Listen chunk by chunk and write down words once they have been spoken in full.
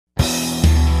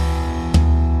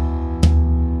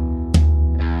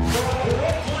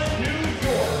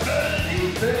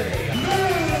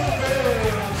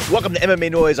Welcome to MMA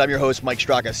Noise. I'm your host, Mike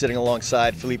Straka, sitting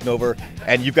alongside Phillipe Nover,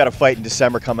 and you've got a fight in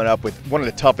December coming up with one of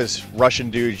the toughest Russian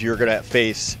dudes you're going to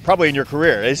face probably in your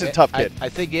career. He's a tough kid. I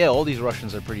think, yeah, all these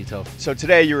Russians are pretty tough. So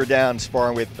today you were down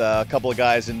sparring with a couple of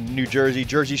guys in New Jersey,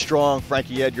 Jersey Strong,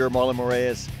 Frankie Edgar, Marlon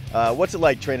Moraes. What's it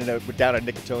like training down at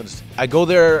Nicotone's? I go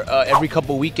there every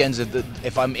couple weekends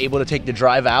if I'm able to take the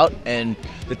drive out, and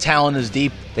the talent is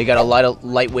deep. They got a lot of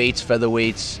lightweights,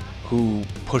 featherweights who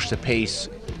push the pace.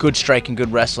 Good striking,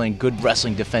 good wrestling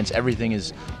defense. Everything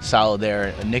is solid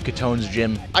there. Nicotone's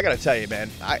gym. I gotta tell you, man,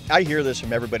 I hear this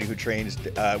from everybody who trains,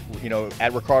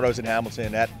 at Ricardo's in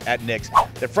Hamilton, at Nick's,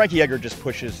 that Frankie Edgar just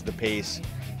pushes the pace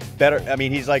better. I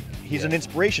mean, he's an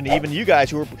inspiration to even you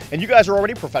guys and you guys are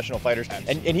already professional fighters,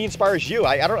 and he inspires you.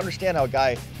 I don't understand how a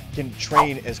guy can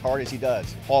train as hard as he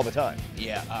does all the time.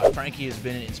 Yeah, Frankie has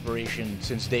been an inspiration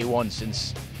since day one,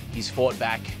 since he's fought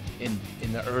back in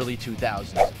the early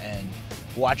 2000s, and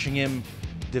watching him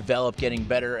develop, getting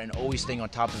better, and always staying on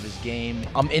top of his game.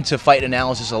 I'm into fight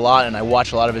analysis a lot, and I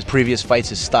watch a lot of his previous fights,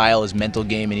 his style, his mental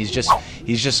game, and he's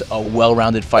just a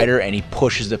well-rounded fighter, and he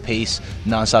pushes the pace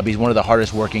nonstop. He's one of the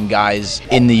hardest working guys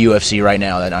in the UFC right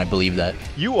now, and I believe that.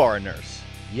 You are a nurse.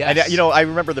 Yes. And I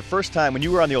remember the first time when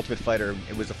you were on The Ultimate Fighter,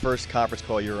 it was the first conference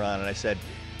call you were on, and I said,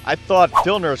 I thought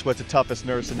Phil Nurse was the toughest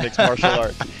nurse in mixed martial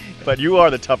arts, but you are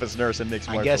the toughest nurse in mixed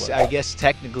martial arts. I guess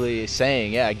technically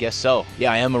saying, yeah, I guess so.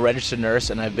 Yeah, I am a registered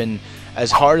nurse, and I've been,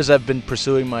 as hard as I've been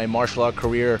pursuing my martial art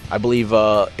career, I believe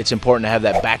it's important to have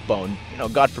that backbone.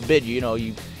 God forbid,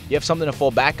 you have something to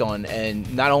fall back on,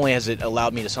 and not only has it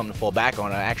allowed me to something to fall back on,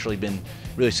 I've actually been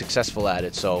really successful at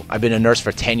it. So I've been a nurse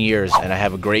for 10 years, and I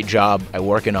have a great job. I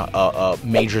work in a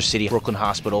major city, Brooklyn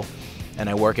hospital, and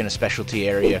I work in a specialty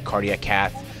area, cardiac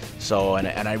cath. So,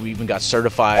 and I even got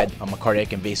certified. I'm a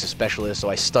cardiac invasive specialist,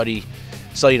 so I studied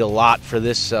a lot for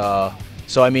this. So,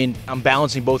 I mean, I'm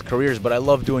balancing both careers, but I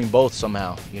love doing both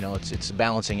somehow. It's a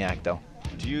balancing act, though.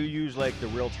 Do you use like the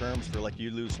real terms for like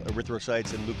you lose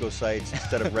erythrocytes and leukocytes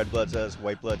instead of red blood cells,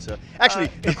 white blood cells?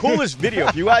 Actually, the coolest video,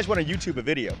 if you guys want to YouTube a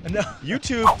video,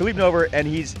 YouTube Phillipe Nover, and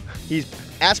he's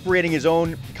aspirating his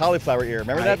own cauliflower ear.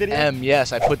 Remember that video?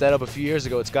 Yes, I put that up a few years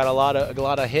ago. It's got a lot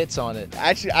of hits on it.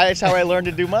 Actually, that's how I learned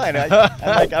to do mine.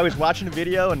 I was watching a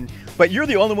video, but you're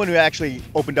the only one who actually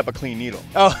opened up a clean needle.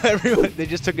 Oh, everyone! They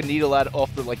just took a needle out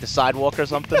off the sidewalk or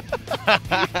something.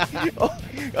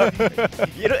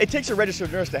 It takes a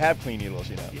registered nurse to have clean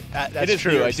needles. That's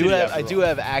true. I do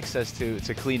have access to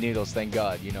clean needles. Thank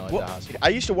God. At the hospital. I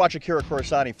used to watch Akira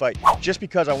Kurosawa fight just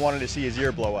because I wanted to see his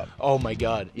ear blow up. Oh my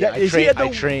God! Yeah, I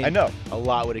train. I know a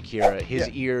lot with Akira. His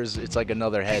ears, it's like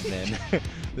another head, man.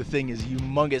 The thing is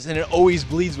humongous, and it always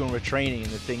bleeds when we're training.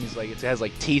 And the thing is it has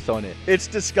like teeth on it. It's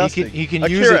disgusting. He can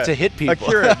use it to hit people.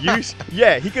 Akira,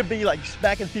 he could be like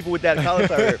smacking people with that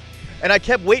cauliflower ear. And I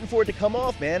kept waiting for it to come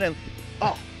off, man. And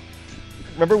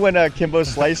remember when Kimbo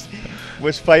Slice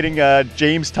was fighting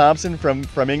James Thompson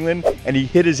from England, and he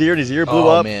hit his ear and his ear blew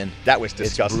up? Man, that was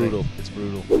disgusting. It's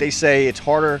brutal. They say it's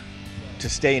harder to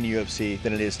stay in the UFC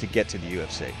than it is to get to the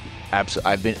UFC.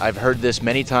 Absolutely. I've heard this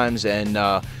many times, and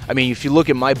I mean, if you look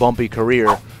at my bumpy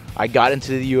career, I got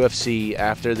into the UFC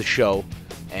after the show,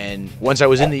 and once I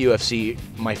was in the UFC,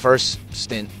 my first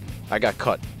stint, I got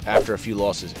cut after a few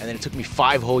losses, and then it took me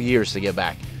 5 whole years to get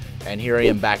back, and here I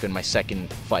am back in my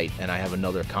second fight, and I have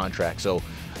another contract. So,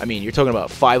 I mean, you're talking about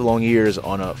 5 long years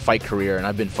on a fight career, and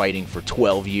I've been fighting for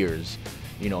 12 years.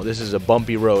 This is a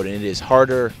bumpy road, and it is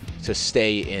harder to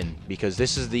stay in because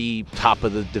this is the top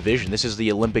of the division. This is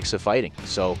the Olympics of fighting.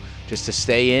 So just to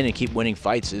stay in and keep winning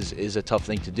fights is a tough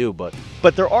thing to do. But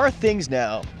there are things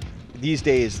now these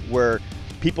days where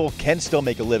people can still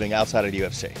make a living outside of the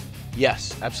UFC.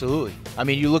 Yes, absolutely. I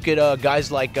mean, you look at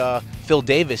guys like Phil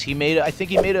Davis. I think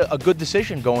he made a good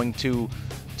decision going to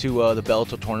the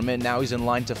Bellator tournament. Now he's in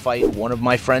line to fight one of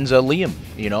my friends, Liam.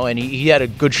 And he had a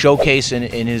good showcase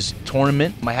in his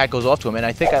tournament. My hat goes off to him, and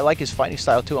I think I like his fighting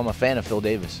style too. I'm a fan of Phil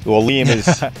Davis. Well, Liam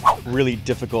is really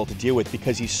difficult to deal with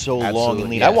because he's so long and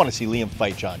lean. Yeah. I want to see Liam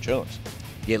fight John Jones.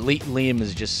 Yeah, Liam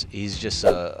is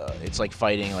it's like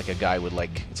fighting like a guy with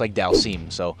it's like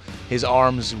Dalsim. So his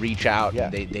arms reach out,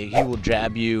 and he will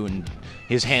jab you, and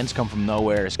his hands come from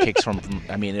nowhere. His kicks from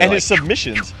I mean, and his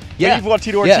submissions. Yeah, you've watched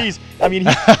Tito Ortiz. I mean,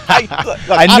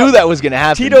 I knew that was gonna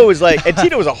happen. Tito was and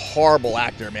Tito was a horrible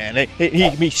actor, man.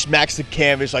 He smacks the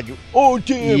canvas like, oh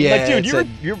damn, like, dude,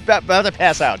 you're about to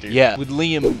pass out, dude. Yeah, with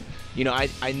Liam,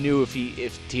 I knew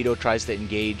if Tito tries to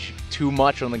engage too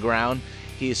much on the ground,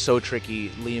 he is so tricky.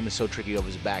 Liam is so tricky over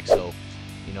his back. So,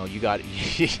 you got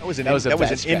that was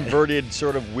an inverted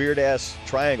sort of weird ass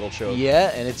triangle choke.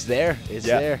 Yeah, and it's there. It's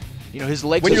there. You know, his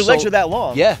legs. When your legs are that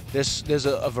long. Yeah, there's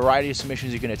a variety of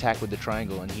submissions you can attack with the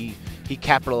triangle, and he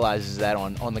capitalizes that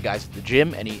on the guys at the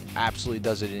gym, and he absolutely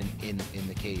does it in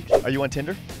the cage. Are you on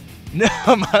Tinder? No,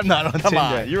 I'm not on Tinder. Come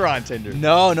on, you're on Tinder.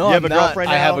 No, you have I'm a girlfriend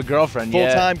not. now? I have a girlfriend.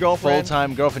 Full-time girlfriend?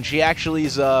 Full-time girlfriend. She actually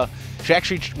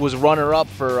was runner-up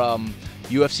for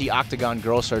UFC Octagon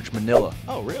Girl Search Manila.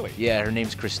 Oh, really? Yeah, her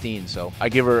name's Christine, so I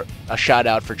give her a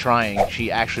shout-out for trying.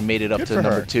 She actually made it up Good to for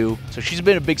number her. 2. So she's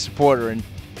been a big supporter, and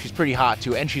she's pretty hot,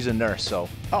 too, and she's a nurse, so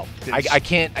I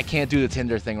can't do the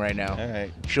Tinder thing right now. All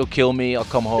right. She'll kill me. I'll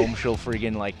come home. She'll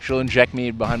she'll inject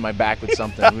me behind my back with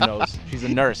something. Who knows? She's a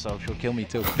nurse, so she'll kill me,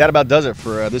 too. That about does it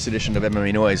for this edition of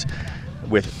MMA Noise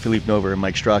with Phillipe Nover and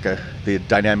Mike Straka, the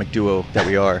dynamic duo that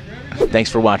we are. Thanks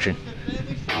for watching.